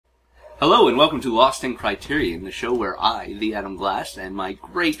Hello and welcome to Lost in Criterion, the show where I, the Adam Glass, and my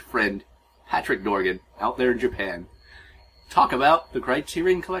great friend Patrick Dorgan, out there in Japan, talk about the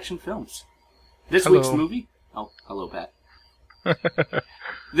Criterion Collection films. This week's movie... Oh, hello, Pat.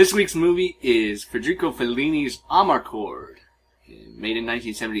 This week's movie is Federico Fellini's Amarcord, made in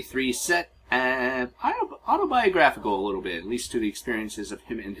 1973, set autobiographical a little bit, at least to the experiences of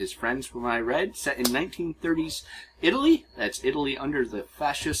him and his friends from what I read, set in 1930s Italy. That's Italy under the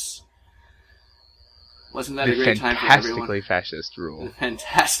fascists. Wasn't that a great time for everyone? Fantastically fascist rule.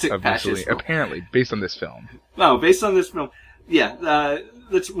 Fantastic fascist rule. Apparently, based on this film. No, based on this film. Yeah,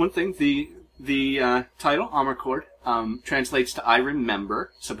 that's one thing. The title, Amarcord, translates to I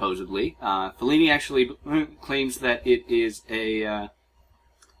Remember, supposedly. Fellini actually claims that it is a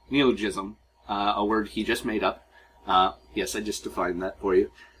neologism, a word he just made up. Yes, I just defined that for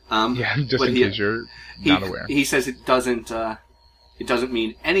you. Just in case you're not aware. He says it doesn't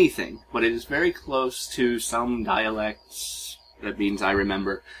mean anything, but it is very close to some dialects that means I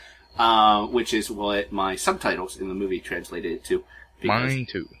remember, which is what my subtitles in the movie translated it to. Mine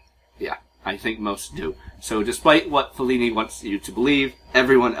too. Yeah, I think most do. So despite what Fellini wants you to believe,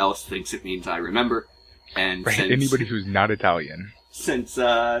 everyone else thinks it means I remember. And right, anybody who's not Italian. Since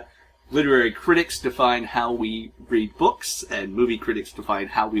literary critics define how we read books, and movie critics define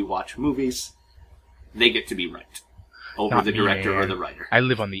how we watch movies, they get to be right. Over Not the director me, or the writer. I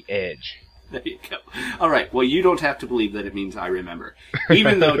live on the edge. There you go. All right. Well, you don't have to believe that it means I remember,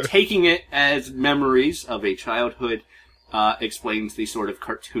 even though taking it as memories of a childhood explains the sort of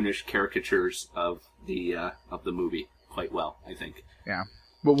cartoonish caricatures of the movie quite well, I think. Yeah,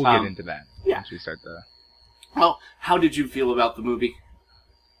 but we'll get into that once we start the. Well, how did you feel about the movie?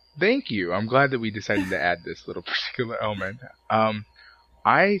 Thank you. I'm glad that we decided to add this little particular element.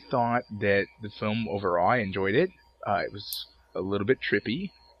 I thought that the film overall, I enjoyed it. It was a little bit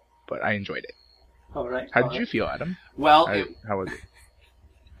trippy, but I enjoyed it. All right. How did you feel, Adam? Well, how was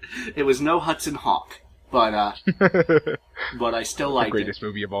it? It was no Hudson Hawk, but but I still liked it. The greatest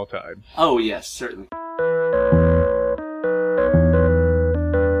movie of all time. Oh yes, certainly.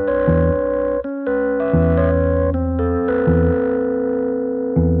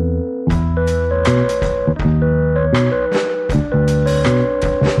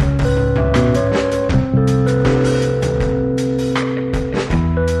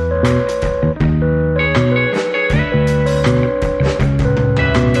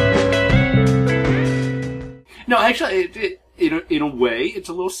 No, actually, in a way, it's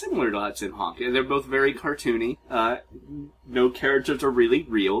a little similar to Hudson Hawk. They're both very cartoony. No characters are really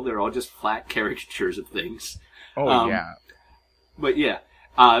real. They're all just flat caricatures of things. Oh, yeah. But yeah.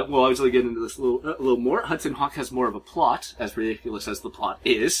 We'll obviously get into this a little more. Hudson Hawk has more of a plot, as ridiculous as the plot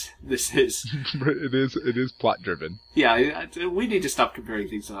is. This is... it is plot-driven. Yeah, we need to stop comparing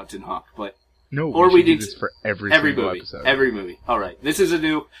things to Hudson Hawk, but... No, we do this for every single movie, episode. Every movie. All right. This is a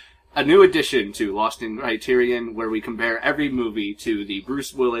new addition to Lost in Criterion, where we compare every movie to the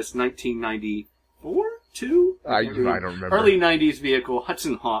Bruce Willis 1994? I don't remember. Early 90s vehicle,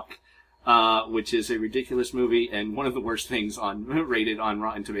 Hudson Hawk, which is a ridiculous movie and one of the worst things rated on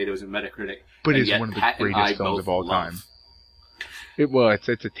Rotten Tomatoes and Metacritic. But it's one of the greatest films of all time. It's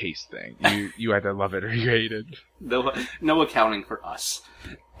a taste thing. You either love it or you hate it. No accounting for us.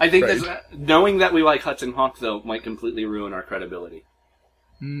 I think knowing that we like Hudson Hawk, though, might completely ruin our credibility.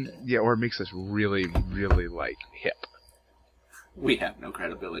 Yeah, or it makes us really, really, hip. We have no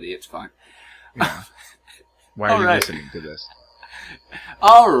credibility, it's fine. Yeah. Why are you listening to this?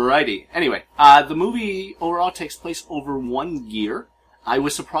 Alrighty. Anyway, the movie overall takes place over 1 year. I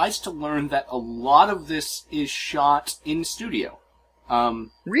was surprised to learn that a lot of this is shot in studio.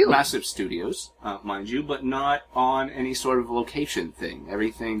 Really? Massive studios, mind you, but not on any sort of location thing.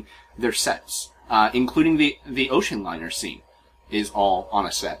 Everything, they're sets, including the ocean liner scene. Is all on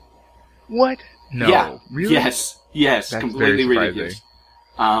a set. What? No. Yeah. Really? Yes. That's completely very ridiculous.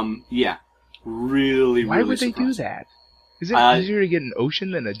 Yeah. Really, Why really would they surprising. do that? Is it easier to get an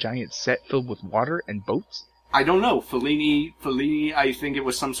ocean than a giant set filled with water and boats? I don't know. Fellini, I think it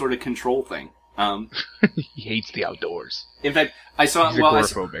was some sort of control thing. He hates the outdoors. In fact, I saw... He's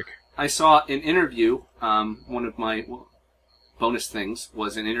agoraphobic. I saw an interview, one of my bonus things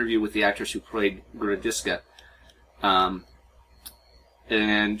was an interview with the actress who played Gradiska.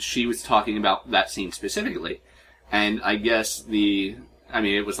 And she was talking about that scene specifically. And I guess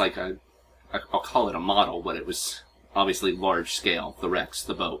it was like I'll call it a model, but it was obviously large scale, the Rex,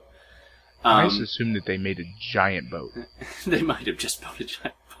 the boat. I just assumed that they made a giant boat. They might have just built a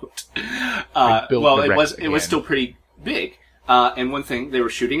giant boat. It was still pretty big. And one thing, they were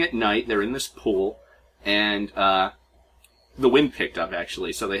shooting at night, they're in this pool, and the wind picked up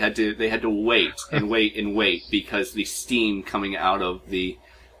actually, so they had to wait and wait and wait because the steam coming out of the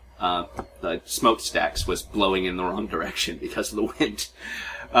smokestacks was blowing in the wrong direction because of the wind.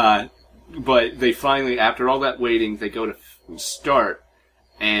 But they finally, after all that waiting, they go to start,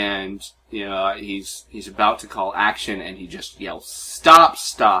 and he's about to call action, and he just yells, "Stop,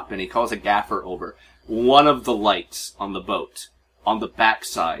 stop!" and he calls a gaffer over. One of the lights on the boat, on the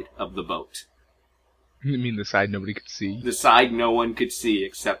backside of the boat. You mean the side nobody could see? The side no one could see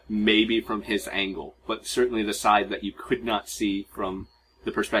except maybe from his angle, but certainly the side that you could not see from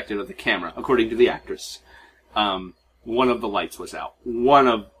the perspective of the camera, according to the actress. One of the lights was out. One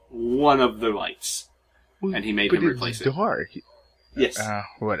of the lights. Well, and he made him replace it. But it's dark. Yes.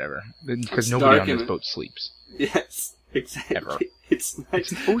 Whatever. Because nobody on this boat sleeps. Yes, exactly. Ever. It's night.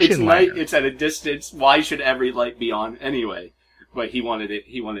 It's an ocean liner. Night. It's at a distance. Why should every light be on anyway? But he wanted it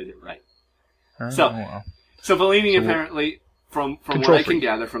right. So Fellini apparently, from what I can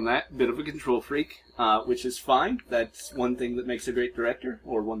gather from that, bit of a control freak, which is fine. That's one thing that makes a great director,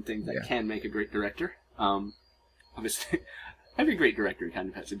 or one thing that can make a great director. Obviously, every great director kind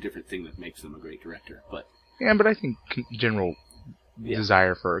of has a different thing that makes them a great director. But I think general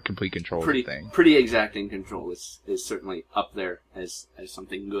desire for complete control of the thing. Pretty exacting control is certainly up there as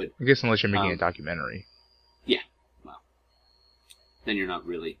something good. I guess unless you're making a documentary. Yeah. Well, then you're not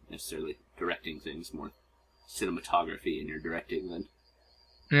really necessarily directing things, more cinematography in your directing than...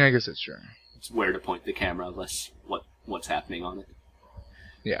 Yeah, I guess that's true. It's where to point the camera, less what's happening on it.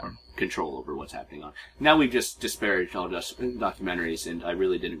 Yeah. Or control over what's happening on it. Now we've just disparaged all documentaries, and I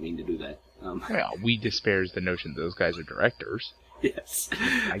really didn't mean to do that. Well, we disparage the notion that those guys are directors. Yes.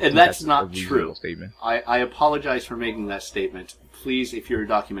 And that's not true. Statement. I apologize for making that statement. Please, if you're a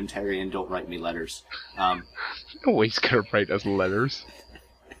documentarian, don't write me letters. Nobody's gonna write us letters.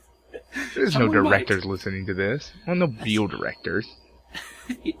 There's no directors listening to this. Well, no real directors.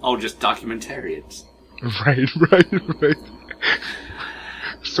 Oh, just documentarians. Right.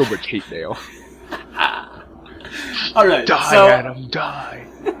 So much hate mail. All right. Die, Adam, die.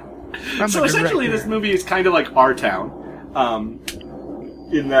 So essentially, this movie is kind of like Our Town,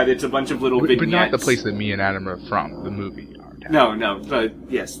 in that it's a bunch of little vignettes. But not the place that me and Adam are from. The movie Our Town. No.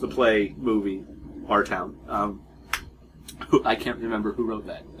 Yes, the play movie Our Town. I can't remember who wrote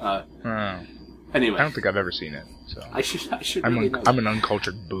that. Anyway, I don't think I've ever seen it. So I should. I'm an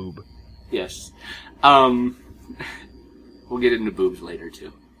uncultured boob. Yes. We'll get into boobs later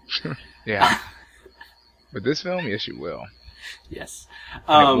too. Yeah. But this film, yes, you will. Yes. It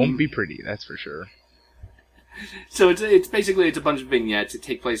won't be pretty, that's for sure. So it's basically a bunch of vignettes. It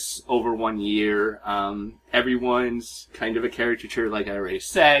takes place over 1 year. Everyone's kind of a caricature, like I already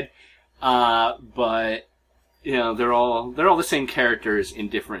said. But they're all the same characters in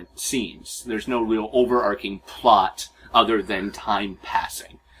different scenes. There's no real overarching plot other than time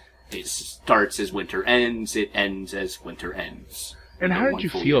passing. It starts as winter ends. It ends as winter ends. And how did you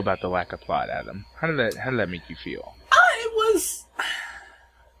feel about the lack of plot, Adam? How did that make you feel?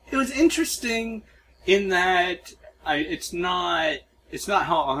 It was interesting in that it's not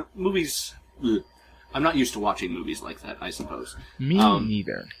how movies. I'm not used to watching movies like that, I suppose. Me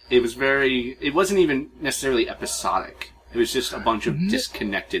neither. It wasn't even necessarily episodic. It was just a bunch of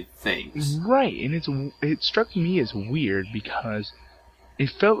disconnected things. Right, and it struck me as weird because it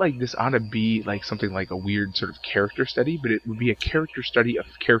felt like this ought to be like something like a weird sort of character study, but it would be a character study of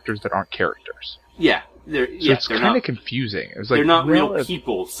characters that aren't characters. Yeah. It's kind of confusing. It was like, they're not real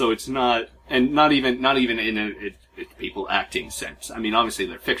people, so it's not, and not even in a people acting sense. I mean, obviously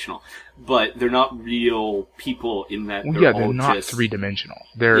they're fictional, but they're not real people in that. They're not three-dimensional.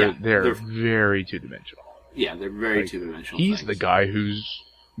 They're very two-dimensional. Yeah, they're very two-dimensional. He's the guy who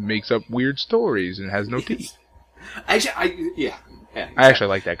makes up weird stories and has no teeth. Actually, I actually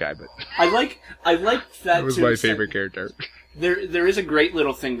like that guy, but I like that. That was my favorite character. There is a great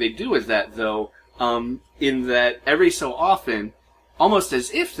little thing they do with that, though. In that every so often, almost as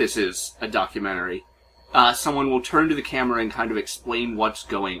if this is a documentary, someone will turn to the camera and kind of explain what's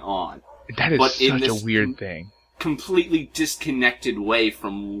going on. That is such a weird thing. Completely disconnected way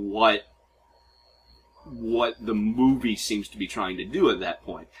from what the movie seems to be trying to do at that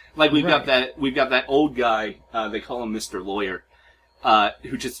point. Like we've got that old guy, they call him Mr. Lawyer,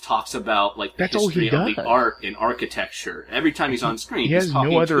 who just talks about like the history of the art and architecture. Every time he's on screen, he's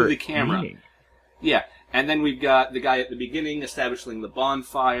talking to the camera. Meaning. Yeah, and then we've got the guy at the beginning establishing the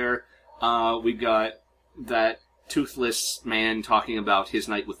bonfire. We've got that toothless man talking about his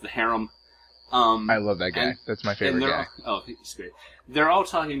night with the harem. I love that guy. That's my favorite guy. He's great. They're all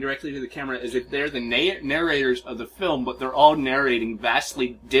talking directly to the camera as if they're the narrators of the film, but they're all narrating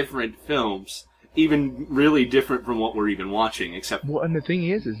vastly different films even really different from what we're even watching, except Well, and the thing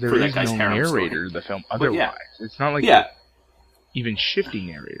is for there that is guy's no harem story. narrator to the film But otherwise. yeah. It's not like Yeah. even shifting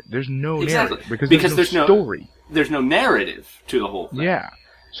narrator. There's no Exactly. narrator Because there's no story. There's no narrative to the whole thing. Yeah.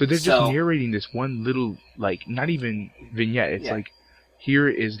 So they're just narrating this one little, like, not even vignette. It's like, here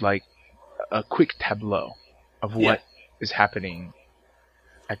is like a quick tableau of what is happening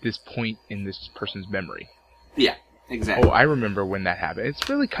at this point in this person's memory. Yeah, exactly. Oh, I remember when that happened. It's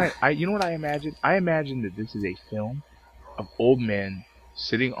really kind of, you know what I imagine? I imagine that this is a film of old men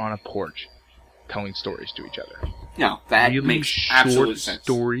sitting on a porch telling stories to each other. No, that really makes absolute short sense.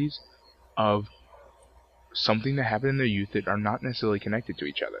 Stories of something that happened in their youth that are not necessarily connected to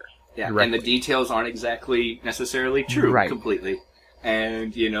each other. Yeah, directly. and the details aren't exactly necessarily true completely.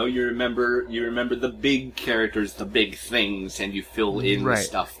 And you remember the big characters, the big things, and you fill in the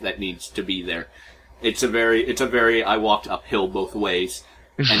stuff that needs to be there. It's a very I walked uphill both ways,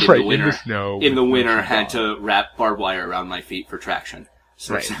 and in the winter had to wrap barbed wire around my feet for traction.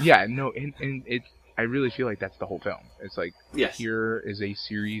 So and I really feel like that's the whole film. It's like here is a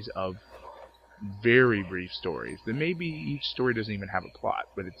series of very brief stories that maybe each story doesn't even have a plot,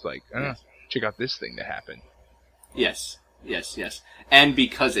 but it's like, check out this thing that happened. Yes. And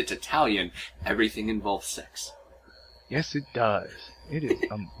because it's Italian, everything involves sex. Yes, it does. It is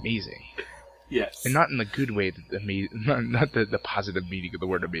amazing. Yes. And not in the good way, not the positive meaning of the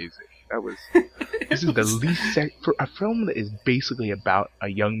word amazing. This is the least for a film that is basically about a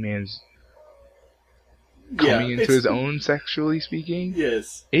young man's coming into his own sexually speaking.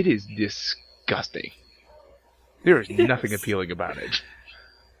 Yes. It is disgusting. There is nothing appealing about it.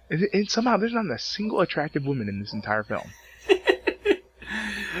 And somehow there's not a single attractive woman in this entire film.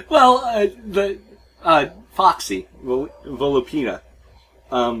 Well, the Foxy, Volupina.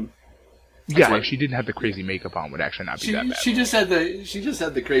 If she didn't have the crazy makeup on, would actually not be that bad. She just had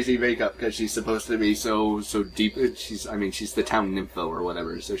the crazy makeup because she's supposed to be so deep. She's the town nympho or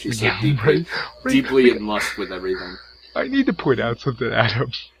whatever, so she's so deeply in lust with everything. I need to point out something,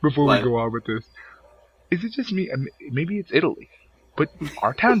 Adam, before we go on with this. Is it just me? Maybe it's Italy, but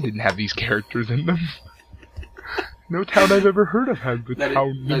our town didn't have these characters in them. No town I've ever heard of had the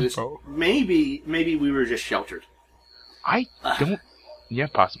town nympho. Maybe we were just sheltered. I don't. Yeah,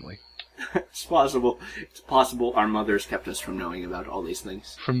 possibly. It's possible. It's possible our mothers kept us from knowing about all these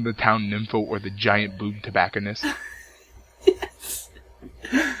things. From the town nympho or the giant boob tobacconist.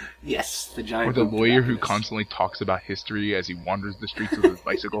 Yes, the giant. Or the lawyer who constantly talks about history as he wanders the streets with his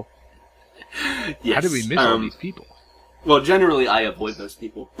bicycle. Yes. How did we miss all these people? Well, generally I avoid those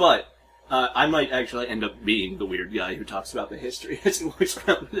people, but I might actually end up being the weird guy who talks about the history as he walks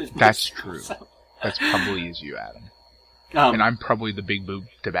around with his bicycle. That's true. So. That's probably is you, Adam. And I'm probably the big boob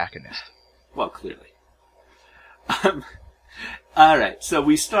tobacconist. Well, clearly. Alright, so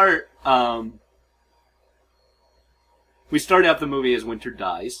we start out the movie as winter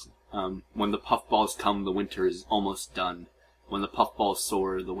dies. When the puffballs come, the winter is almost done. When the puffballs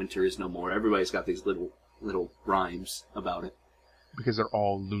soar, the winter is no more. Everybody's got these little rhymes about it. Because they're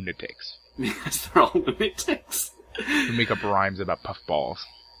all lunatics. Because they're all lunatics. Who make up rhymes about puffballs.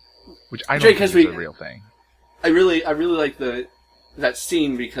 Which I don't think is a real thing. I really like that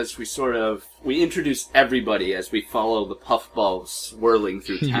scene because we introduce everybody as we follow the puffballs swirling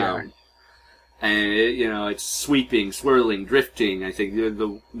through town. And it's sweeping, swirling, drifting. I think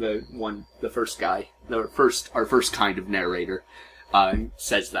the first guy, our first kind of narrator,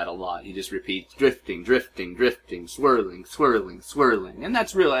 says that a lot. He just repeats drifting, drifting, drifting, swirling, swirling, swirling. And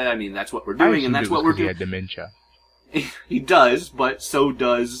that's really, that's what we're doing, and that's what we're doing. He had dementia. He does, but so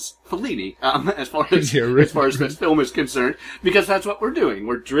does Fellini, as far as this film is concerned, because that's what we're doing.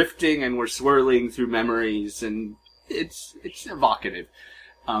 We're drifting and we're swirling through memories, and it's evocative.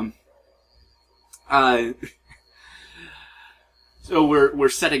 So we're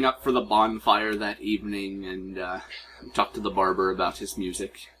setting up for the bonfire that evening, and talk to the barber about his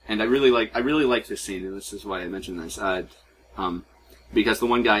music. And I really like this scene, and this is why I mentioned this. Because the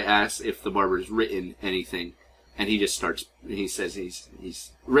one guy asks if the barber's written anything. And he says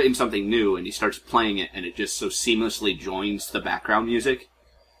he's written something new, and he starts playing it, and it just so seamlessly joins the background music.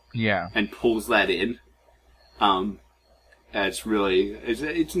 Yeah. And pulls that in. It's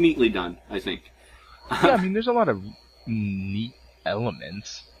neatly done, I think. Yeah, there's a lot of neat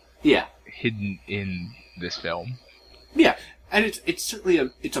elements. Yeah. Hidden in this film. Yeah, and it's certainly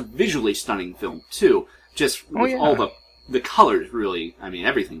a visually stunning film, too. Just with all the colors, really.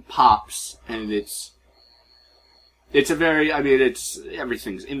 Everything pops, and it's a very,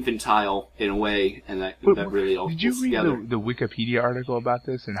 everything's infantile in a way, and that really all Did you read together. the Wikipedia article about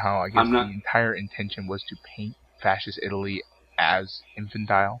this, and how I guess the entire intention was to paint fascist Italy as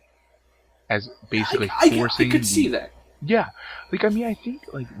infantile? as basically forcing. I could see that. Yeah, like I mean, I think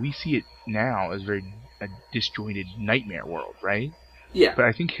like we see it now as a disjointed nightmare world, right? Yeah. But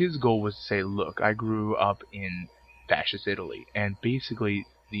I think his goal was to say, look, I grew up in fascist Italy, and basically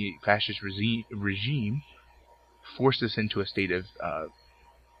the fascist regime forced us into a state of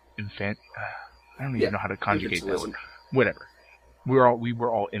infant. I don't even know how to conjugate that word. Whatever. We were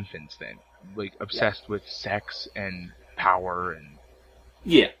all infants then, like obsessed with sex and power and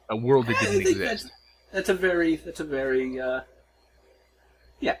a world that didn't exist. That's a very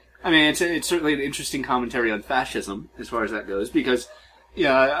yeah. I mean, it's certainly an interesting commentary on fascism as far as that goes, because we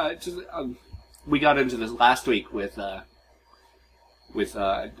got into this last week with the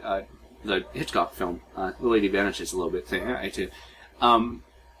Hitchcock film, The Lady Vanishes, a little bit thing, right, too.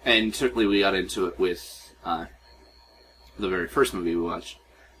 And certainly we got into it with the very first movie we watched.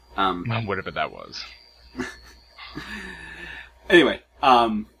 Whatever that was. Anyway,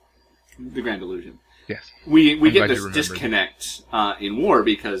 The Grand Illusion. Yes. We get this disconnect in war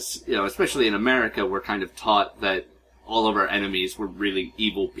because, especially in America, we're kind of taught that all of our enemies were really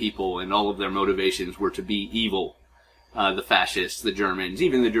evil people and all of their motivations were to be evil. The fascists, the Germans,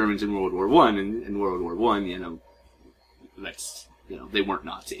 even the Germans in World War I. And in World War I, that's, they weren't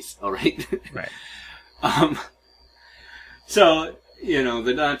Nazis, all right? Right. So,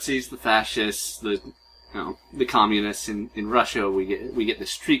 the Nazis, the fascists, the communists in Russia, we get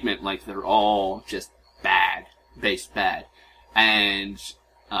this treatment like they're all just bad, bad. And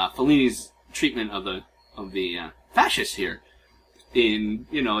Fellini's treatment of the fascists here,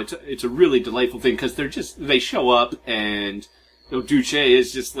 it's a really delightful thing because they show up and Duce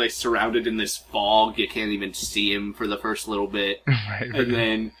is just like surrounded in this fog. You can't even see him for the first little bit, right. And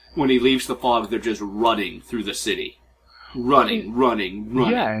then when he leaves the fog, they're just running through the city. Running.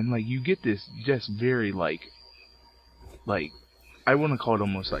 Yeah, and like you get this just very like I want to call it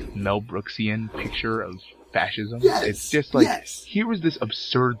almost like Mel Brooksian picture of fascism. Yes, it's just like yes. Here was this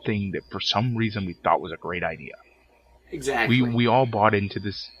absurd thing that for some reason we thought was a great idea. Exactly. We all bought into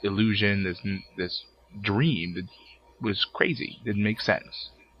this illusion, this dream that was crazy. Didn't make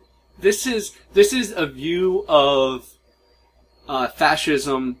sense. This is a view of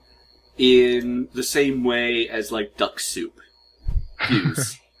fascism in the same way as like Duck Soup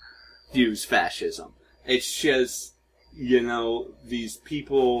views fascism. It's just, these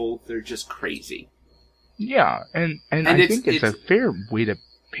people, they're just crazy. Yeah, and I think it's a fair way to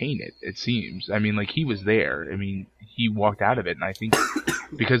paint it, it seems. I mean, like, he was there. I mean, he walked out of it, and I think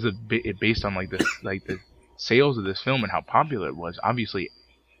because based on the sales of this film and how popular it was, obviously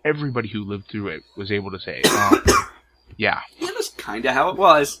everybody who lived through it was able to say, yeah. Yeah, that's kind of how it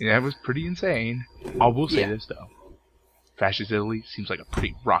was. Yeah, it was pretty insane. I will say this, though. Fascist Italy seems like a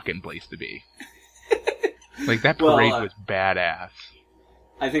pretty rockin' place to be. Like, that parade was badass.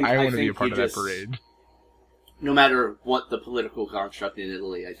 I want to be a part of that parade. No matter what the political construct in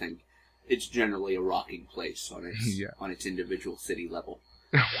Italy, I think it's generally a rocking place on its individual city level.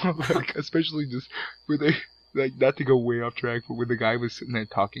 Like, especially just where they, like, not to go way off track, but when the guy was sitting there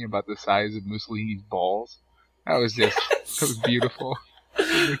talking about the size of Mussolini's balls, that was just, that was beautiful.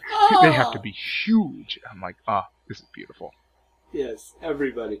 They have to be huge. I'm like, this is beautiful. Yes,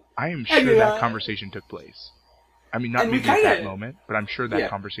 everybody. I am sure that conversation took place. I mean, not maybe at that moment, but I'm sure that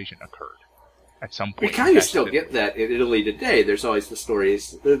conversation occured at some point. We kind of still get that in Italy today. There's always the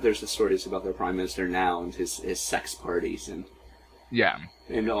stories. There's the stories about their prime minister now and his sex parties and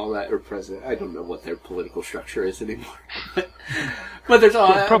all that, or president. I don't know what their political structure is anymore. But there's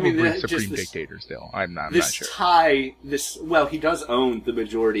probably supreme dictator still. I'm not sure. He does own the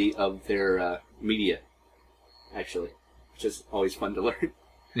majority of their media, actually, which is always fun to learn.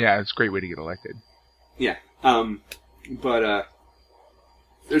 Yeah, it's a great way to get elected. Yeah, but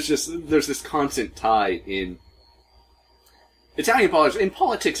there's this constant tie in Italian politics, in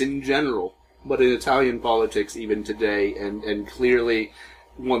politics in general, but in Italian politics even today, and clearly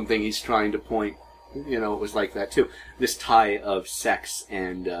one thing he's trying to point, it was like that too. This tie of sex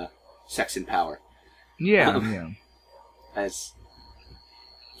and power. Yeah. As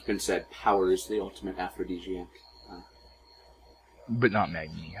it's been said, power is the ultimate aphrodisiac. But not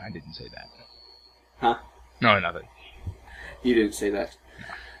Magni. I didn't say that. Huh? No, nothing. You didn't say that.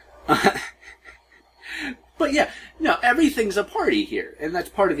 But everything's a party here, and that's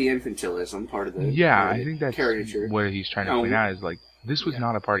part of the infantilism, part of the I think that's caricature. What he's trying to point out is like this was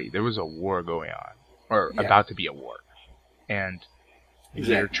not a party. There was a war going on, or about to be a war, and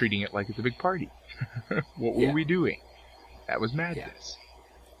they're treating it like it's a big party. What were we doing? That was madness.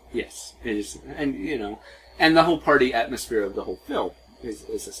 Yes, it is, and and the whole party atmosphere of the whole film is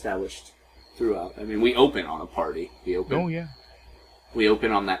established throughout. I mean, we open on a party. We open. Oh yeah. We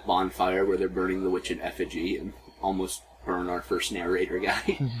open on that bonfire where they're burning the witch in effigy and almost burn our first narrator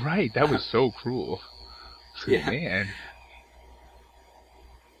guy. Right, that was so cruel. Yeah. Man.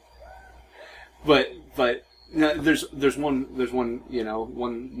 But no, there's one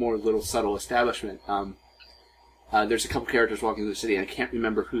one more little subtle establishment. There's a couple characters walking through the city, and I can't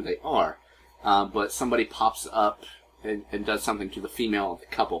remember who they are. But somebody pops up and does something to the female of the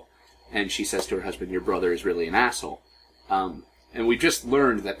couple, and she says to her husband, "Your brother is really an asshole." And we just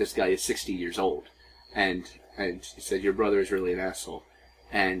learned that this guy is 60 years old, and she said, "Your brother is really an asshole,"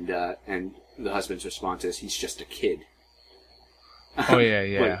 and the husband's response is, "He's just a kid." Oh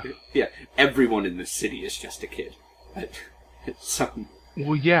yeah. But, yeah, everyone in the city is just a kid. At some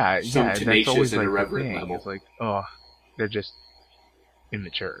that's tenacious always and like the irreverent thing. level. It's like, oh, they're just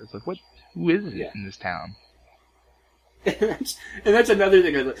immature. It's like, who is it in this town? And that's another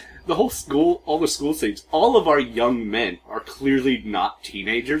thing. The whole school, all the school scenes, all of our young men are clearly not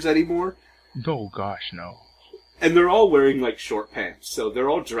teenagers anymore. Oh gosh, no. And they're all wearing, like, short pants. So they're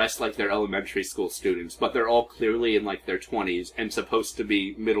all dressed like they're elementary school students, but they're all clearly in, like, their 20s and supposed to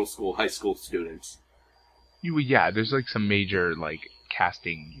be middle school, high school students. There's, like, some major, like,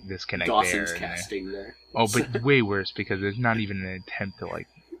 casting disconnect Dawson's there. casting there. Oh, but way worse, because there's not even an attempt to, like,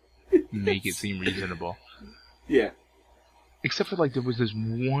 make it seem reasonable. Yeah. Except for, like, there was this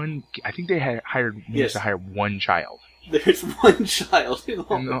one... I think they had managed to hire one child. There's one child in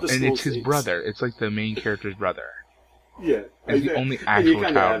all of the school and it's his scenes. brother. It's like the main character's brother. Yeah. He's the only actual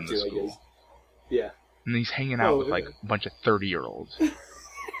child in the I school. guess. Yeah. And he's hanging out with like a bunch of 30-year-olds,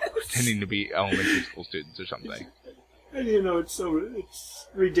 pretending to be elementary school students or something. And it's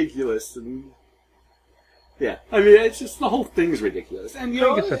ridiculous, and yeah, I mean, it's just the whole thing's ridiculous. And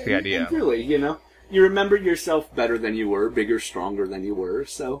I guess that's the idea. And really, you remember yourself better than you were, bigger, stronger than you were.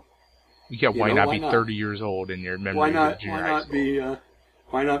 So yeah, why not be 30 years old in your memory?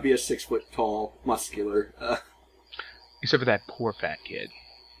 Why not be a 6 foot tall, muscular? Except for that poor fat kid.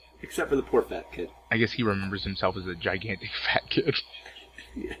 Except for the poor fat kid. I guess he remembers himself as a gigantic fat kid.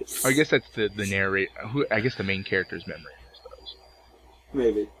 Yes. I guess that's the narrator. I guess the main character's memory, I suppose.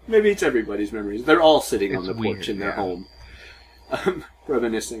 Maybe it's everybody's memories. They're all sitting on the porch weird, in their home,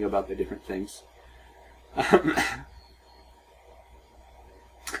 reminiscing about the different things.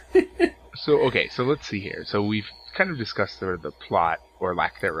 So let's see here. So we've kind of discussed sort of the plot, or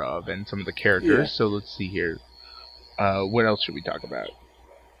lack thereof, and some of the characters. Yeah. So let's see here. What else should we talk about?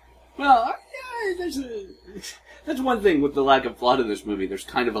 Well, that's one thing with the lack of plot in this movie. There's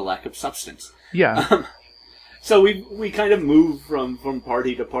kind of a lack of substance. Yeah. So we kind of move from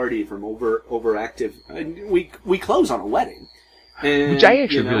party to party, from overactive, and we close on a wedding, which I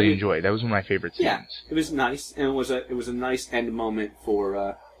actually really enjoyed. That was one of my favorite scenes. Yeah, it was nice, and it was a nice end moment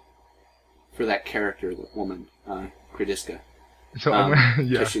for that character, the woman, Kritiska. So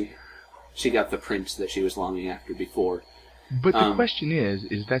she got the prince that she was longing after before. But the question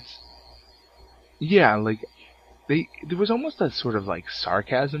is that's like there was almost a sort of like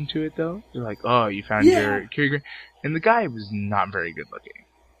sarcasm to it though. They're like, "Oh, you found your Kyrie," and the guy was not very good looking.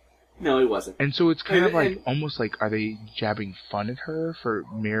 No, he wasn't. And so it's kind of like almost like, are they jabbing fun at her for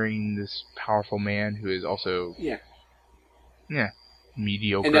marrying this powerful man who is also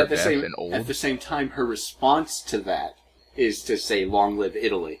mediocre and and old? At the same time, her response to that is to say, "Long live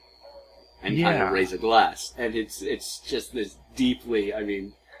Italy," and kind of raise a glass. And it's just this deeply, I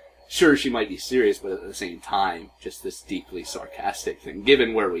mean, sure, she might be serious, but at the same time, just this deeply sarcastic thing,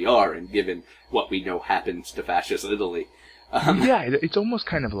 given where we are and given what we know happens to fascist Italy. It's almost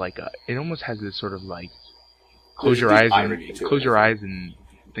kind of like it almost has this sort of like close your eyes and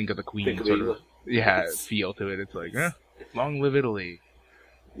think of the queen feel to it. It's like, long live Italy.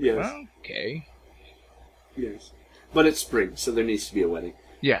 Yes. Well, okay. Yes. But it's spring, so there needs to be a wedding.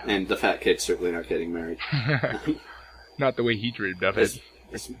 Yeah. And the fat kid's certainly not getting married. Not the way he dreamed of it.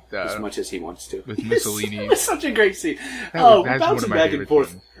 As much as he wants to. With Mussolini. It was such a great scene. That's bouncing back and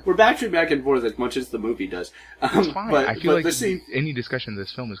forth. Things. We're bouncing back and forth as much as the movie does. It's fine. I feel like the scene... any discussion of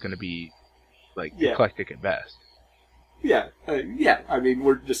this film is going to be like eclectic at best. Yeah. I mean,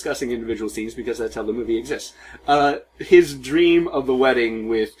 we're discussing individual scenes because that's how the movie exists. His dream of the wedding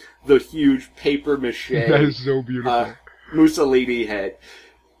with the huge paper mache. That is so beautiful. Mussolini head.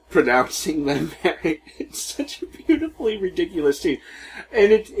 Pronouncing them married. It's such a beautifully ridiculous scene.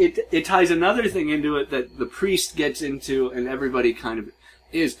 And it ties another thing into it that the priest gets into, and everybody kind of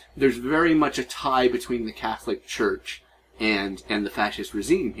is. There's very much a tie between the Catholic Church and the fascist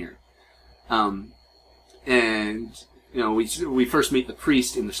regime here. And, we first meet the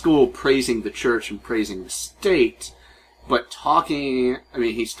priest in the school praising the church and praising the state, but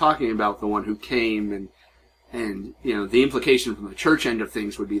he's talking about the one who came And, the implication from the church end of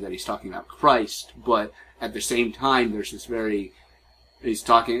things would be that he's talking about Christ, but at the same time, there's this he's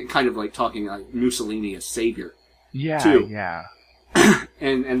talking like Mussolini as savior. Yeah, too. yeah.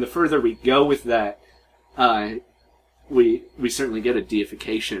 And the further we go with that, we certainly get a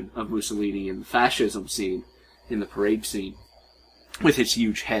deification of Mussolini in the fascism scene, in the parade scene, with his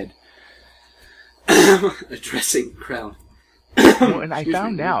huge head addressing the crowd. Well, and I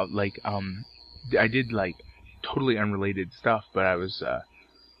found out, I did, totally unrelated stuff, but I was,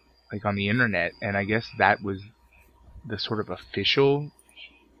 on the internet, and I guess that was the sort of official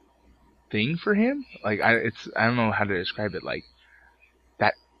thing for him. I don't know how to describe it,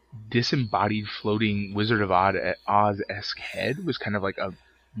 that disembodied floating Wizard of Oz-esque head was kind of like a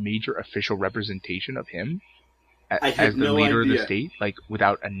major official representation of him as the leader of the state,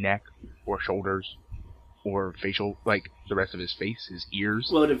 without a neck or shoulders or facial, the rest of his face, his ears.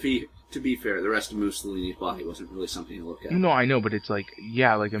 Well, to be fair, the rest of Mussolini's body wasn't really something to look at. No, I know, but it's you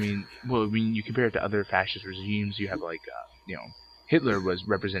compare it to other fascist regimes, you have Hitler was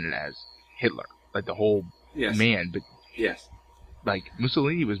represented as Hitler, the whole man, but yes,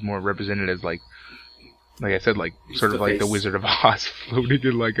 Mussolini was more represented as like I said, sort of face. The Wizard of Oz floating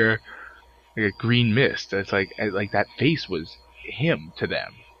in a green mist. It's like that face was him to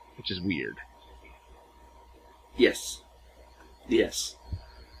them, which is weird. Yes.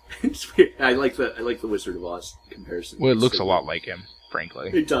 It's weird. I like the Wizard of Oz comparison. Well, it looks a lot like him,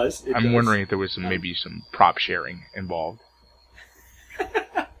 frankly. It does. I'm wondering if there was maybe some prop sharing involved.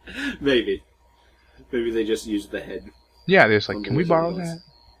 Maybe they just used the head. Yeah, they're just can we borrow that?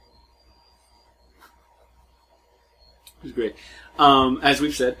 It's great. As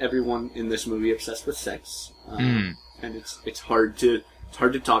we've said, everyone in this movie obsessed with sex, and it's hard to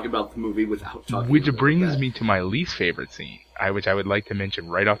talk about the movie without talking. Which about brings that. me to my least favorite scene, which I would like to mention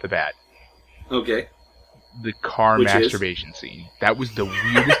right off the bat. Okay. The car masturbation scene. That was the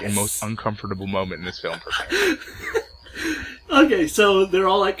weirdest and most uncomfortable moment in this film for me. Okay, so they're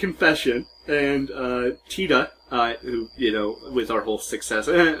all at confession, and Tita, who, with our whole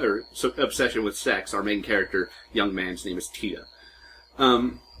obsession with sex, our main character, young man's name is Tita.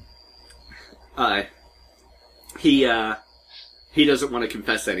 He doesn't want to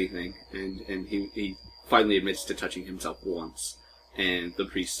confess anything, and he finally admits to touching himself once. And the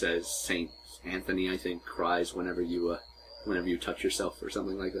priest says, Saint Anthony, I think, cries whenever you touch yourself, or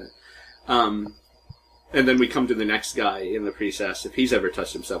something like that. And then we come to the next guy, and the priest asks if he's ever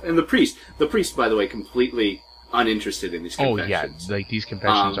touched himself. And the priest, by the way, completely uninterested in these confessions. Oh yeah, these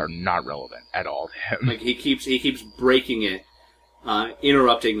confessions are not relevant at all to him. He keeps breaking it,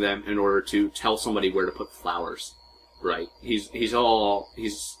 interrupting them in order to tell somebody where to put flowers. Right? He's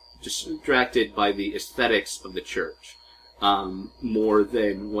distracted by the aesthetics of the church, more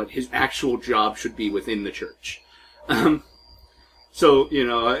than what his actual job should be within the church. So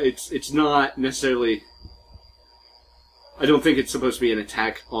it's not necessarily. I don't think it's supposed to be an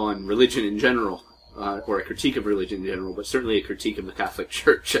attack on religion in general, or a critique of religion in general, but certainly a critique of the Catholic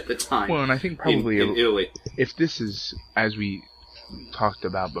Church at the time. Well, and I think probably in Italy, if this is, as we talked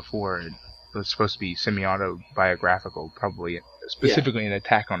about before, it's supposed to be semi-autobiographical, probably specifically an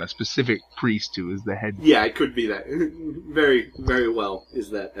attack on a specific priest who is the head. Yeah, it could be that. Very, very well is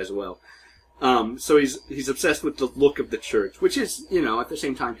that as well. So he's obsessed with the look of the church, which is, at the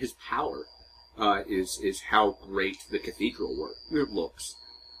same time, his power is how great the cathedral looks.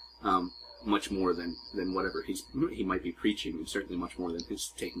 Much more than whatever he might be preaching, and certainly much more than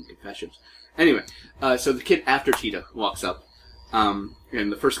his taking confessions. Anyway, so the kid after Tita walks up,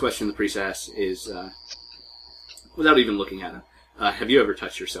 and the first question the priest asks is, without even looking at him, have you ever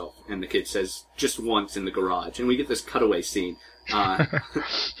touched yourself? And the kid says, just once in the garage. And we get this cutaway scene of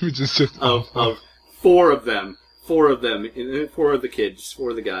four of the kids, four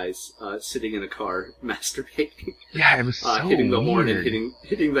of the guys, sitting in a car masturbating. Yeah, it was so hitting the horn weird. and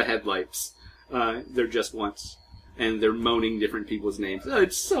hitting the headlights. They're just once. And they're moaning different people's names.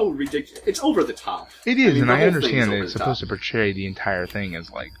 It's so ridiculous. It's over the top. It is, and I understand that it's supposed to portray the entire thing as,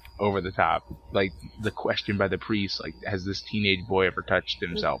 over the top. The question by the priest, has this teenage boy ever touched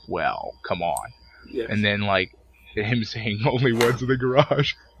himself? Well, come on. Yes. And then, him saying only once in the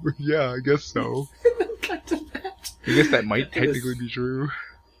garage. Yeah, I guess so. Cut to that. I guess that might technically be true.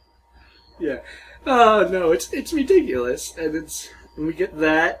 Yeah. Oh, no, it's ridiculous. And we get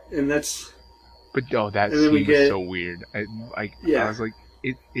that, and that's... But, that scene was so weird. I was like,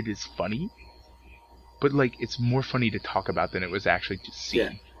 it is funny, but, it's more funny to talk about than it was actually to see.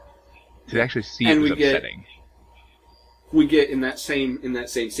 Yeah. To actually see it was upsetting. We get, in that same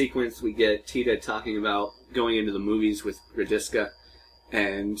sequence, we get Tita talking about going into the movies with Radiska,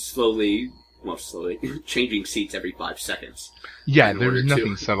 and slowly slowly, changing seats every 5 seconds. Yeah, there's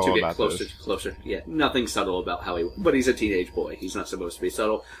nothing subtle to get about closer, this. Closer. Yeah, nothing subtle about how he... But he's a teenage boy. He's not supposed to be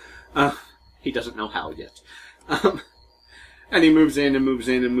subtle. He doesn't know how yet. And he moves in and moves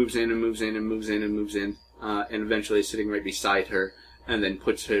in and moves in and moves in and moves in and moves in. And eventually is sitting right beside her, and then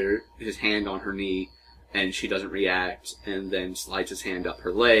puts his hand on her knee, and she doesn't react, and then slides his hand up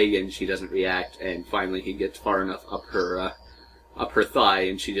her leg, and she doesn't react, and finally he gets far enough up her thigh,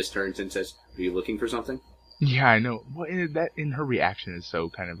 and she just turns and says, "Are you looking for something?" Yeah, I know. Well, that in her reaction is so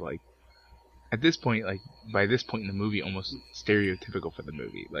kind of like, at this point, like by this point in the movie, almost stereotypical for the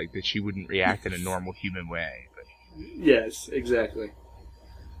movie, like that she wouldn't react in a normal human way. But... Yes, exactly.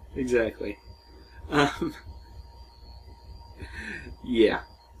 Yeah.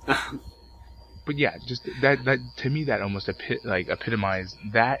 But yeah, just that to me, that almost epitomized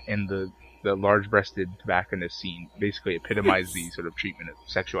that, and the large-breasted tobacconist scene basically epitomized the sort of treatment of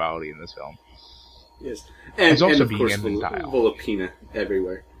sexuality in this film. Yes, and it's also of being course, infantile. Volupina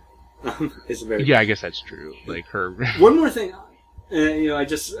everywhere. It's very... Yeah, I guess that's true. Like her. One more thing, I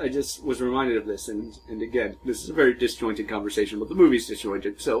just was reminded of this, and again, this is a very disjointed conversation, but the movie's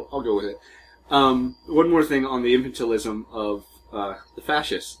disjointed, so I'll go with it. One more thing on the infantilism of the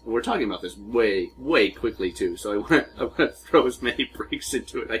fascists. We're talking about this way quickly too, so I want to throw as many breaks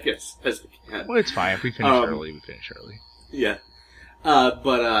into it, I guess, as I can. Well, it's fine. If we finish early, we finish early. Yeah.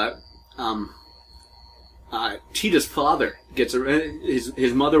 Tita's father gets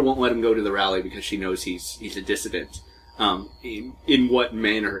his mother won't let him go to the rally because she knows he's a dissident. In what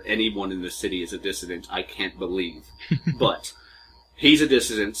manner anyone in the city is a dissident, I can't believe. But he's a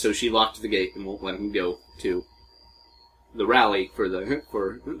dissident, so she locked the gate and won't let him go to the rally for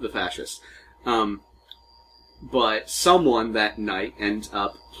the fascists. But someone that night ends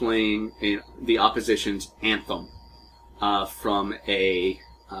up playing the opposition's anthem from a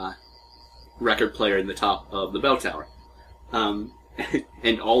record player in the top of the bell tower.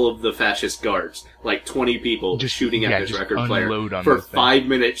 And all of the fascist guards, like 20 people, just shooting at this record player for 5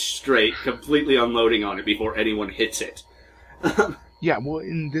 minutes straight, completely unloading on it before anyone hits it. Yeah, well,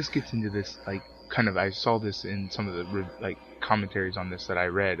 and this gets into this, like, kind of, I saw this in some of the, like, commentaries on this that I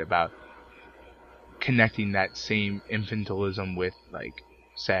read about connecting that same infantilism with, like,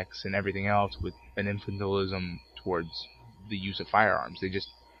 sex and everything else with an infantilism towards the use of firearms. They just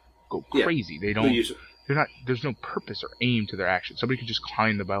go crazy. They don't... There's no purpose or aim to their actions. Somebody could just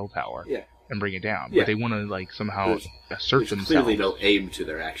climb the bell tower and bring it down, but they want to like somehow assert themselves. Clearly, no aim to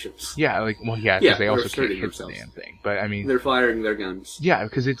their actions. Yeah, because they also can't hit the damn thing. But I mean, they're firing their guns. Yeah,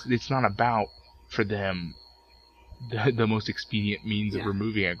 because it's not about for them the most expedient means of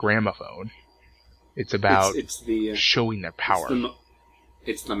removing a gramophone. It's about showing their power.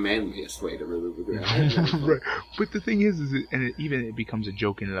 It's the manliest way to remove a gramophone. Right. But the thing is it becomes a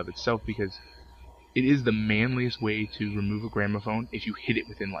joke in and of itself because it is the manliest way to remove a gramophone if you hit it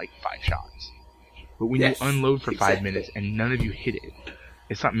within like 5 shots. But when you unload for 5 minutes and none of you hit it,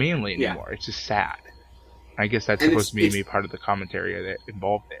 it's not manly anymore. It's just sad. I guess that's supposed to be maybe part of the commentary that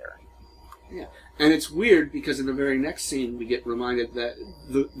involved there. Yeah, and it's weird because in the very next scene we get reminded that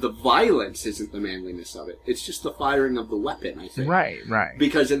the violence isn't the manliness of it. It's just the firing of the weapon, I think. Right.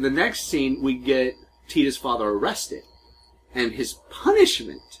 Because in the next scene we get Tita's father arrested, and his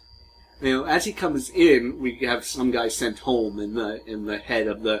punishment. As he comes in, we have some guy sent home, and the head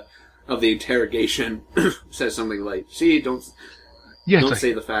of the interrogation says something like, "See, don't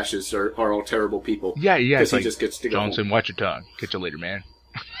say the fascists are all terrible people." Yeah. Because he just gets to go Johnson, home. Watch your tongue. Catch you later, man.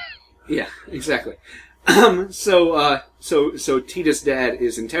 Yeah, exactly. So Tita's dad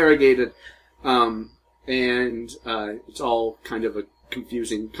is interrogated, and it's all kind of a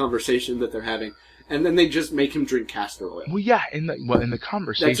confusing conversation that they're having. And then they just make him drink castor oil. Well, yeah, in the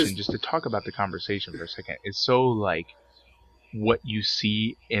conversation, just to talk about the conversation for a second, it's so like what you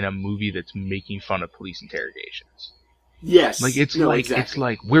see in a movie that's making fun of police interrogations. Yes. Like it's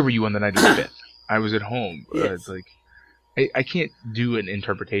like where were you on the night of the 5th? I was at home. Yes. It's like I can't do an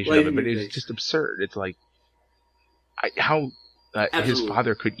interpretation of it, but it's just absurd. It's like how his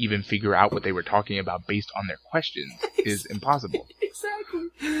father could even figure out what they were talking about based on their questions is impossible. Exactly.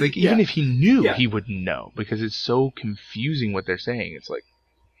 Like, even if he knew, he wouldn't know, because it's so confusing what they're saying. It's like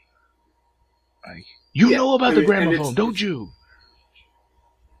you know about the gramophone, don't you?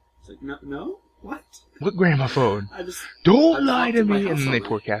 It's like, no? What? What gramophone? Don't lie to me! And then they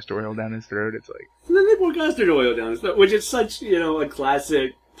pour castor oil down his throat. It's like... And then they pour castor oil down his throat, which is such, a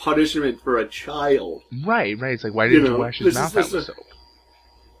classic punishment for a child. Right. It's like, why didn't you wash his mouth out with soap?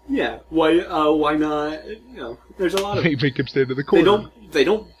 Yeah, why not? There's a lot of... Make him stand in the corner. They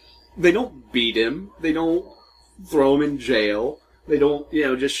don't beat him. They don't throw him in jail. They don't,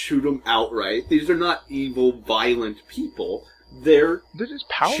 just shoot them outright. These are not evil, violent people. They're just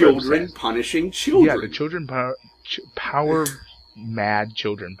power children obsessed. Punishing children. Yeah, the children power mad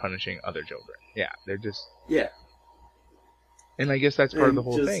children punishing other children. Yeah, they're just... Yeah. And I guess that's part of the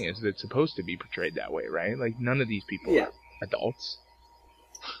whole thing, is that it's supposed to be portrayed that way, right? Like, none of these people are adults.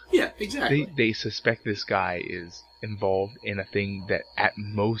 Yeah, exactly. They suspect this guy is involved in a thing that at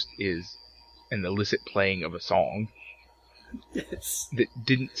most is an illicit playing of a song. Yes. That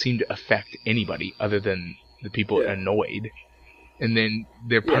didn't seem to affect anybody other than the people annoyed. And then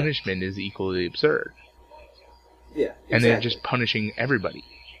their punishment is equally absurd. Yeah, exactly. And they're just punishing everybody.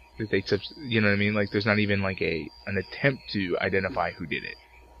 You know what I mean? Like, there's not even like an attempt to identify who did it.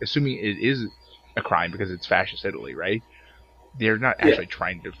 Assuming it is a crime because it's fascist Italy, right? They're not actually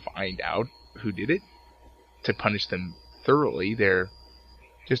trying to find out who did it to punish them thoroughly. They're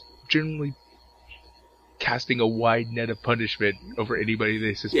just generally casting a wide net of punishment over anybody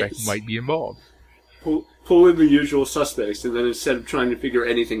they suspect might be involved. Pull in the usual suspects, and then instead of trying to figure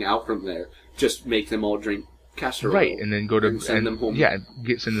anything out from there, just make them all drink castor oil. Right, and then go to... and send them home. Yeah,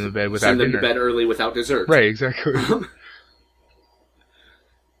 send them to bed without dinner. Send them to bed early without dessert. Right, exactly.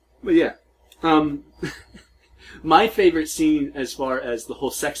 But yeah. My favorite scene as far as the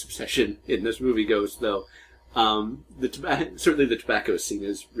whole sex obsession in this movie goes, though, certainly the tobacco scene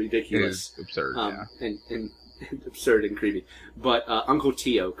is ridiculous. It is absurd, and absurd and creepy. But Uncle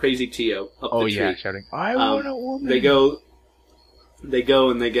Tio, Crazy Tio, up the tree. Oh yeah, shouting, "I want a woman!" They go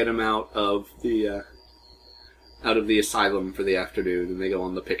and they get him out of the asylum for the afternoon, and they go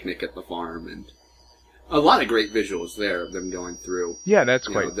on the picnic at the farm, and a lot of great visuals there of them going through. Yeah, that's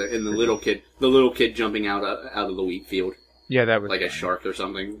quite. The little kid jumping out of the wheat field. Yeah, that was like a shark or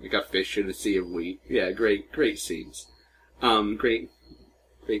something, like a fish in a sea of wheat. Yeah, great scenes. Great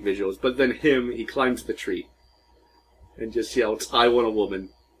visuals. But then he climbs the tree and just yells, "I want a woman.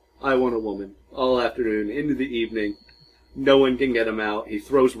 I want a woman." All afternoon, into the evening. No one can get him out. He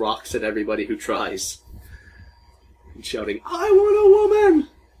throws rocks at everybody who tries. And shouting, "I want a woman!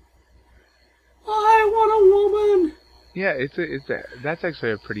 I want a woman!" Yeah, that's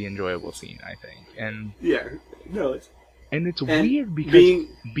actually a pretty enjoyable scene, I think. And it's weird because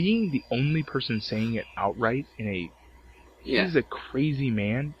being the only person saying it outright he's a crazy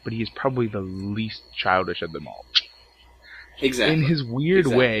man, but he is probably the least childish of them all. Exactly. In his weird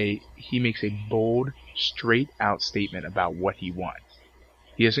way, he makes a bold, straight-out statement about what he wants.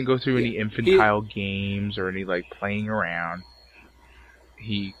 He doesn't go through any infantile games or any, like, playing around.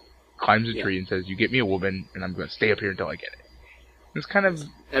 He climbs a tree and says, "You get me a woman, and I'm going to stay up here until I get it." It's kind of...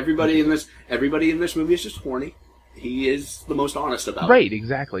 Everybody in this movie is just horny. He is the most honest about it. Right,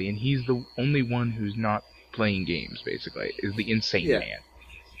 exactly. And he's the only one who's not playing games, basically, is the insane man.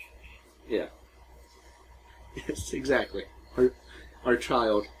 Yeah. Yes, exactly. Our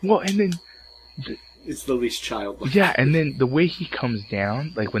child. Well, and then... It's the least childlike. Yeah, and then the way he comes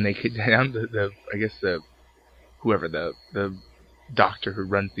down, like when they get down, whoever, the doctor who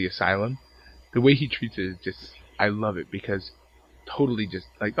runs the asylum, the way he treats it is just, I love it, because totally just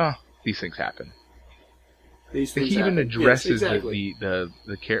like, oh, these things happen. These things he even addresses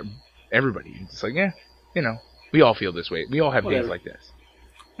the care, everybody. It's just like, yeah, we all feel this way. We all have days like this.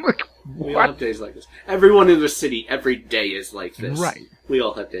 Like, we all have days like this. Everyone in the city, every day is like this. Right. We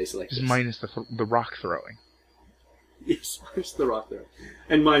all have days like this. Just minus the rock throwing. Yes, minus the rock throwing.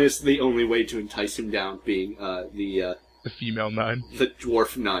 And minus the only way to entice him down being the female nun. The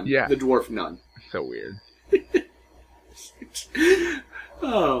dwarf nun. Yeah. The dwarf nun. So weird.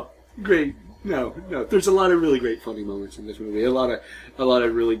 Oh, great. No. There's a lot of really great funny moments in this movie. A lot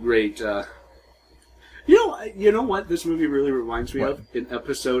of really great... You know what this movie really reminds me of? An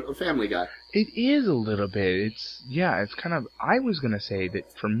episode of Family Guy. It is a little bit. It's kind of... I was going to say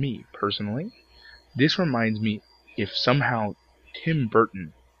that for me, personally, this reminds me if somehow Tim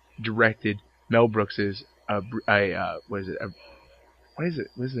Burton directed Mel Brooks's... what is it? What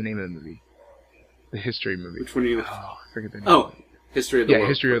is the name of the movie? The history movie. Which one are you... I forget the name. Oh, History of the World. Yeah,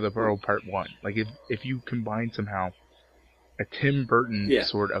 History of the World Part 1. Like, if you combine somehow a Tim Burton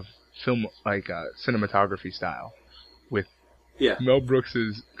sort of film, like cinematography style, with Mel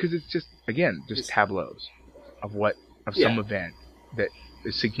Brooks's, because it's just tableaus of some event that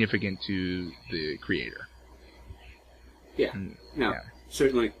is significant to the creator. Yeah,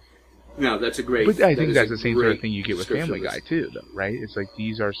 certainly. No, that's a great. But I think that's the same sort of thing you get with Family Guy too, though, right? It's like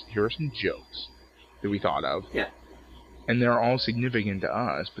here are some jokes that we thought of, and they're all significant to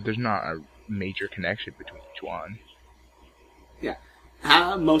us, but there's not a major connection between each one. Yeah.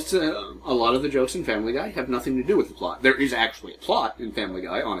 A lot of the jokes in Family Guy have nothing to do with the plot. There is actually a plot in Family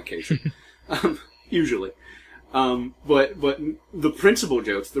Guy on occasion, usually. But the principal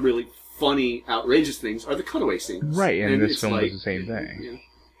jokes, the really funny, outrageous things, are the cutaway scenes. Right, and this film is the same thing.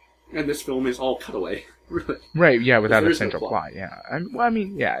 Yeah. And this film is all cutaway. Really. Right, yeah, without a central no plot. Yeah.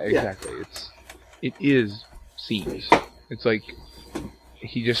 Yeah, exactly. Yeah. It is scenes. It's like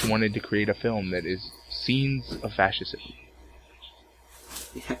he just wanted to create a film that is scenes of fascism.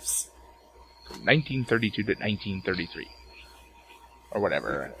 Yes. From 1932 to 1933. Or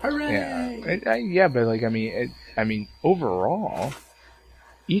whatever. Hooray! Yeah, but like, I mean, overall,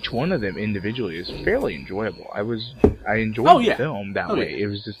 each one of them individually is fairly enjoyable. I enjoyed the film that way. Yeah. It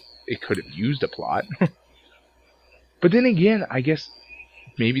was just, it could have used a plot. But then again, I guess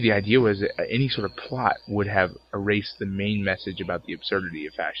maybe the idea was that any sort of plot would have erased the main message about the absurdity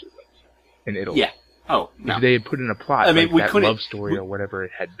of fascism in Italy. Yeah. Oh, no. If they had put in a plot, like that love story or whatever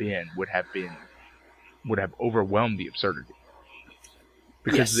it had been would have overwhelmed the absurdity.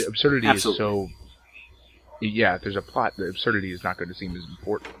 Because the absurdity is so... Yeah, if there's a plot, the absurdity is not going to seem as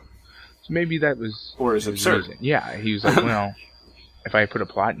important. So maybe that was... Or as absurd. Reason. Yeah, he was like, well, if I put a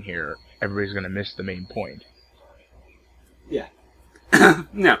plot in here, everybody's going to miss the main point. Yeah.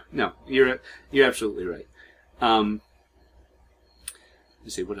 No, you're absolutely right.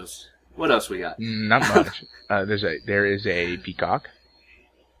 Let's see, what else? What else we got? Not much. There is a peacock.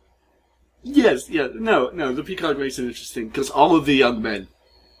 Yes, yeah, no. The peacock makes it interesting because all of the young men,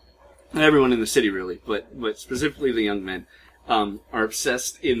 and everyone in the city really, but specifically the young men, are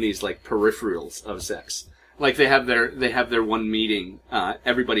obsessed in these like peripherals of sex. Like they have their one meeting.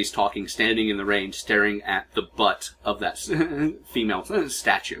 Everybody's talking, standing in the rain, staring at the butt of that female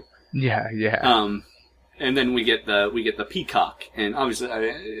statue. Yeah. And then we get the peacock, and obviously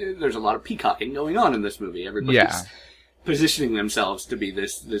there's a lot of peacocking going on in this movie. Everybody's positioning themselves to be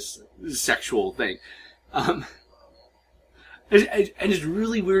this sexual thing, and it's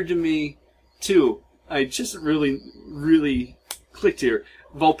really weird to me too. I just really clicked here.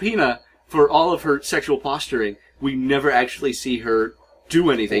 Volpina. For all of her sexual posturing, we never actually see her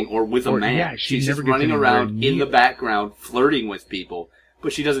do anything or with a man. Yeah, she's just running around in the background, flirting with people,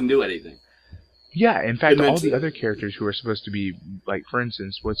 but she doesn't do anything. Yeah, in fact, all the other characters who are supposed to be, like, for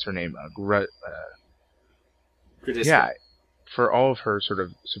instance, what's her name? Yeah, for all of her sort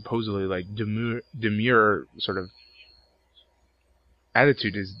of supposedly, like, demure sort of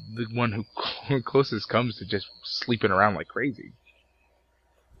attitude is the one who closest comes to just sleeping around like crazy.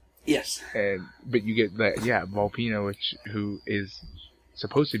 Yes. But you get that, Volpina, who is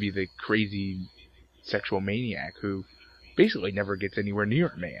supposed to be the crazy sexual maniac who basically never gets anywhere near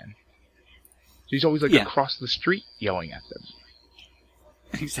a man. She's always like across the street yelling at them.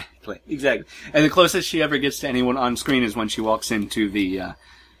 Exactly. And the closest she ever gets to anyone on screen is when she walks into the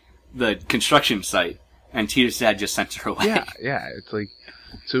construction site, and Tita's dad just sends her away. Yeah. It's like,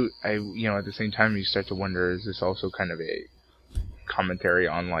 so at the same time you start to wonder, is this also kind of a commentary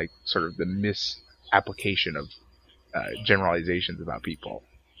on like sort of the misapplication of generalizations about people?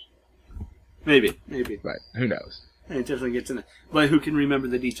 Maybe. But who knows? It definitely gets in there. But who can remember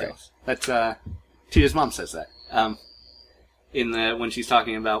the details? Right. That's Tita's mom says that. When she's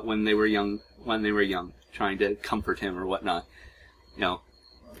talking about when they were young, trying to comfort him or whatnot.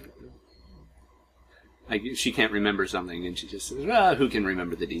 She can't remember something, and she just says, "Who can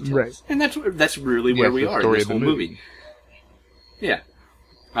remember the details?" Right. And that's really where we are in this whole movie. Yeah.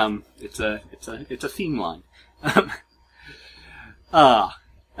 It's a theme line.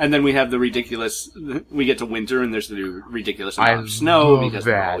 And then we have the ridiculous. We get to winter, and there's the ridiculous amount of snow because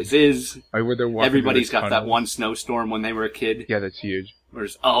there always is. Everybody's got that one snowstorm when they were a kid. Yeah, that's huge.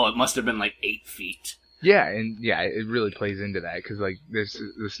 Whereas, it must have been like 8 feet. Yeah, and it really plays into that because like the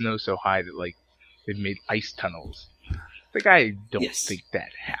snow's so high that like they've made ice tunnels. Like I don't think that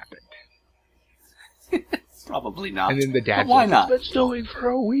happened. Probably not. And then the dad why not? Let's do it for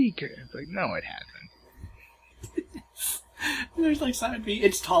a week. It's like, no, it hasn't. There's like 7 feet.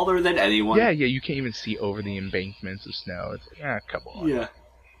 It's taller than anyone. Yeah, you can't even see over the embankments of snow. It's like, come on. Yeah.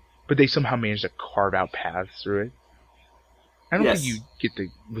 But they somehow managed to carve out paths through it. I don't think you get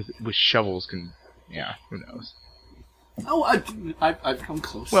with shovels who knows. Oh, I've come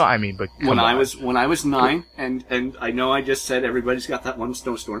close. Well, I mean, but when I was 9, and I know I just said everybody's got that one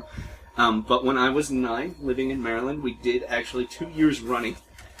snowstorm. But when I was 9, living in Maryland, we did actually 2 years running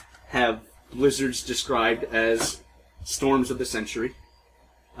have blizzards described as storms of the century.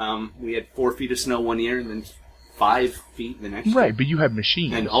 We had 4 feet of snow one year, and then 5 feet the next year. Right, but you have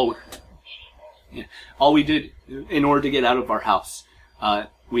machines. And all we did in order to get out of our house,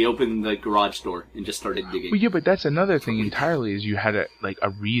 we opened the garage door and just started digging. Well, yeah, but that's another thing entirely. Is you had a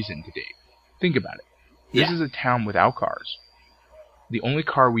reason to dig. Think about it. This is a town without cars. The only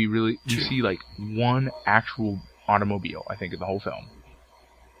car we see like one actual automobile, I think, in the whole film,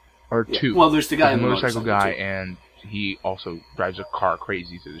 or two. Well, there's the guy, the in the motorcycle guy, too. and he also drives a car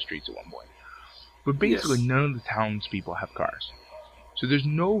crazy through the streets at one point. But basically, none of the townspeople have cars. So there's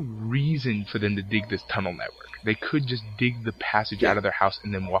no reason for them to dig this tunnel network. They could just dig the passage out of their house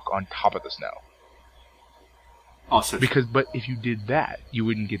and then walk on top of the snow. Also but if you did that, you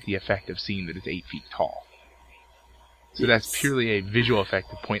wouldn't get the effect of seeing that it's 8 feet tall. So that's purely a visual effect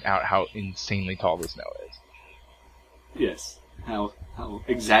to point out how insanely tall the snow is. Yes. How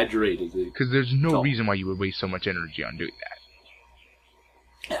exaggerated it is. Because there's no reason why you would waste so much energy on doing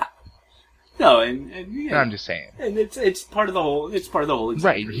that. Yeah. No, and I'm just saying. And it's part of the whole. It's part of the whole.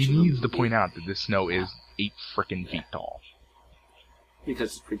 Right. He needs to point out that the snow is 8 frickin' feet tall.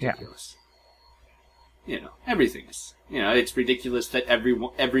 Because it's ridiculous. You know, everything is. You know, it's ridiculous that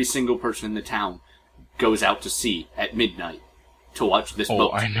every single person in the town goes out to sea at midnight to watch this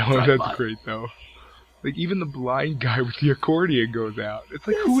boat. Oh, I know, that's great though. Like, even the blind guy with the accordion goes out. It's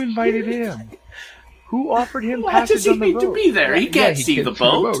like, who invited him? Who offered him passage on the boat? Why does he need to be there? He can't see the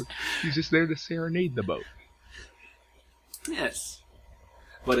boat. He's just there to serenade the boat. Yes.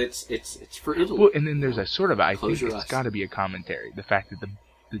 But it's for Italy. Well, and then there's a sort of, I think it's got to be a commentary. The fact that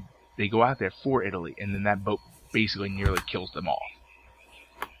they go out there for Italy, and then that boat basically nearly kills them all.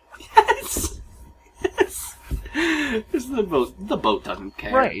 Yes! Yes! Because the boat doesn't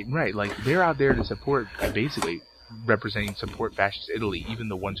care. Right. Like, they're out there to support, basically, representing support fascist Italy. Even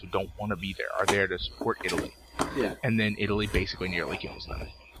the ones who don't want to be there are there to support Italy. Yeah. And then Italy basically nearly kills them.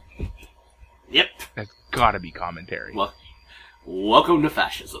 Yep. That's gotta be commentary. Well, welcome to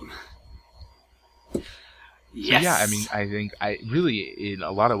fascism. Yes. So yeah, I mean, I think in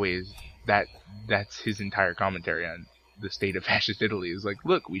a lot of ways, that's his entire commentary on the state of fascist Italy. Is like,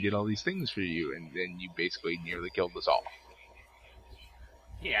 look, we did all these things for you, and then you basically nearly killed us all.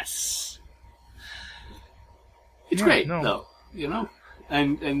 Yes. It's great, though, you know?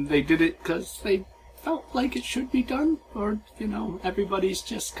 And they did it because they felt like it should be done, or, you know, everybody's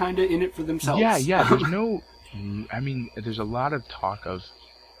just kind of in it for themselves. Yeah, there's no... I mean, there's a lot of talk of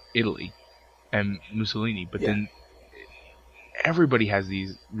Italy and Mussolini, but then everybody has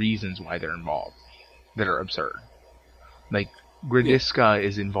these reasons why they're involved that are absurd. Like, Gradisca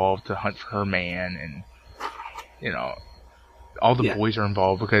is involved to hunt for her man, and, you know, all the boys are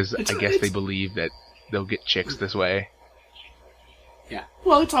involved because I guess they believe that they'll get chicks this way. Yeah.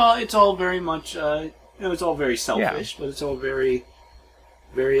 Well, it's all very much, it's all very selfish, but it's all very,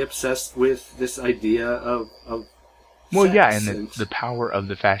 very obsessed with this idea of well, sex, yeah, and the power of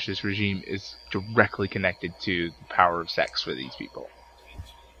the fascist regime is directly connected to the power of sex for these people.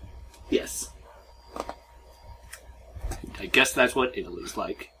 Yes. I guess that's what Italy's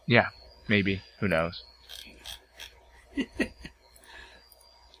like. Yeah, maybe. Who knows?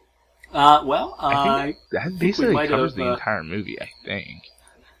 I think that basically covers the entire movie, I think.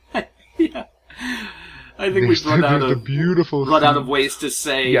 Yeah. I think we've run out of ways to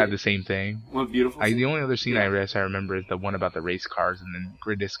say... Yeah, the same thing. What beautiful scene. The only other scene I remember is the one about the race cars, and then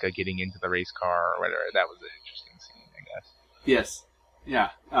Gradisca getting into the race car, or whatever. That was an interesting scene, I guess. Yes. Yeah.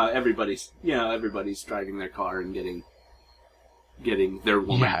 Everybody's driving their car and getting their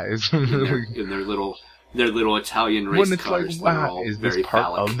woman in their little Italian race cars. Like, wow, is this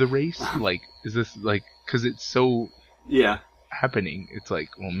part of the race? Like, is this like, because it's so happening? It's like,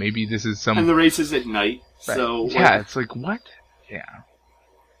 well, maybe this is some. And the race is at night, so it's like, what? Yeah.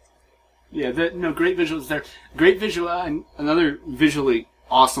 Yeah. Great visuals there. Great visual, and another visually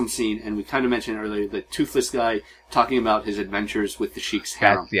awesome scene. And we kind of mentioned earlier the toothless guy talking about his adventures with the Sheik's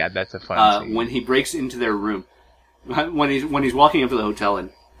harem. That's a fun scene. When he breaks into their room, when he's walking up to the hotel,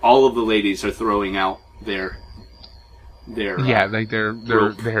 and all of the ladies are throwing out their like their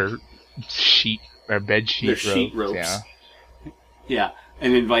sheet or bed sheet their sheet ropes. Yeah,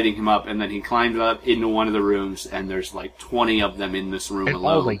 and inviting him up, and then he climbed up into one of the rooms, and there's like 20 of them in this room and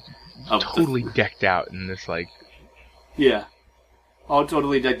alone. All like totally decked out in this like. Yeah, all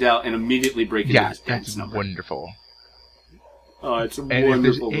totally decked out, and immediately break into his dance number. Wonderful. Oh, it's and wonderful. And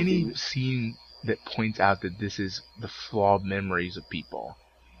if there's any scene that points out that this is the flawed memories of people,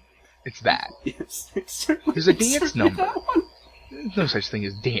 it's that. Yes, there's a dance number. There's no such thing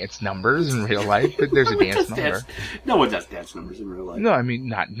as dance numbers in real life, but there's a dance number. No one does dance numbers in real life. No, I mean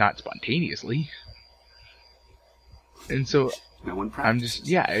not spontaneously. And so no one practices.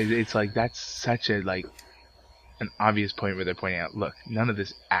 I'm just it's like that's such a like an obvious point where they're pointing out, look, none of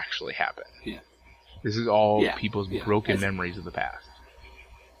this actually happened. Yeah. This is all people's broken memories of the past.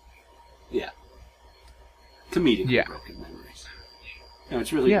 Yeah. Comedic broken memories. No,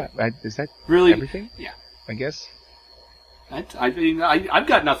 it's really is that really everything? Yeah. I guess. I've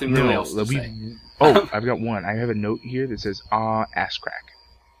got nothing really else to say. Oh, I've got one. I have a note here that says, ass crack.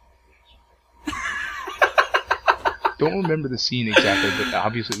 Don't remember the scene exactly, but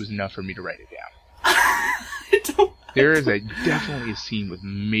obviously it was enough for me to write it down. There is definitely a scene with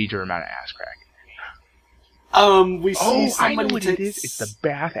major amount of ass crack. We see somebody. I know what it is. It's the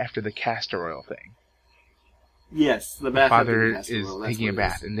bath after the castor oil thing. Yes, the bath. Father is taking a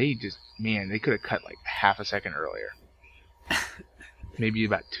bath, and they could have cut like half a second earlier. Maybe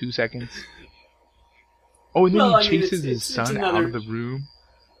about 2 seconds. Oh, and then he chases his son out of the room.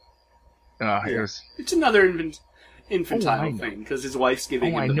 It's another infantile thing because his wife's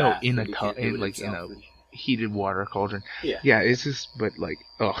giving him the bath. In a heated water cauldron. Yeah, it's just, but like,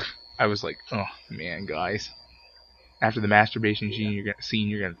 I was like, oh man, guys. After the masturbation scene,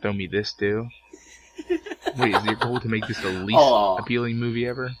 you're gonna throw me this too? Wait, is your goal to make this the least appealing movie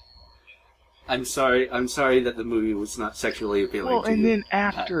ever? I'm sorry that the movie was not sexually appealing. Well, and then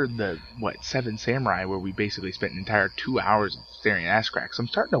after the Seven Samurai, where we basically spent an entire 2 hours staring at ass cracks, I'm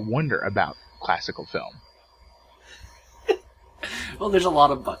starting to wonder about classical film. Well, there's a lot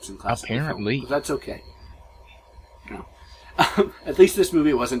of butts in classical Apparently. film, but that's okay. No. At least this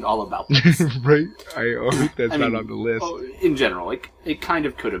movie wasn't all about butts. Right? I hope that's not on the list. In general, it kind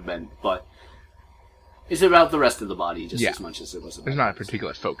of could have been, but it's about the rest of the body just as much as it was about There's not a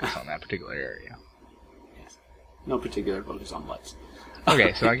particular focus on that particular area. Yes. No particular focus on butts.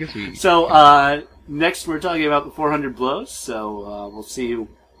 Okay, so I guess we... So, next we're talking about the 400 Blows, so we'll see you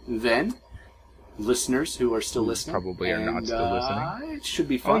then. Listeners who are still listening. Probably are not still listening. It should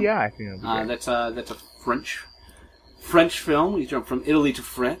be fun. Oh, yeah, I think it'll be great. That's a French film. We jump from Italy to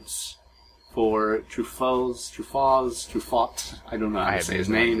France for Truffaut. I don't know how to say his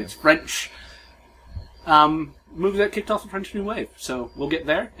name. It's French. Movie that kicked off the French New Wave. So we'll get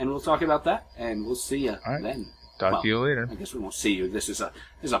there and we'll talk about that and we'll see you then. Talk to you later. I guess we won't see you. This is a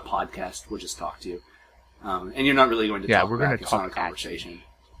podcast. We'll just talk to you. And you're not really going to talk. We're going to talk. It's not a conversation.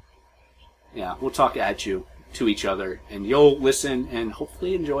 Yeah, we'll talk at you to each other, and you'll listen and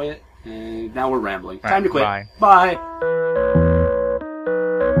hopefully enjoy it. And now we're rambling. Time to quit. Bye. Bye.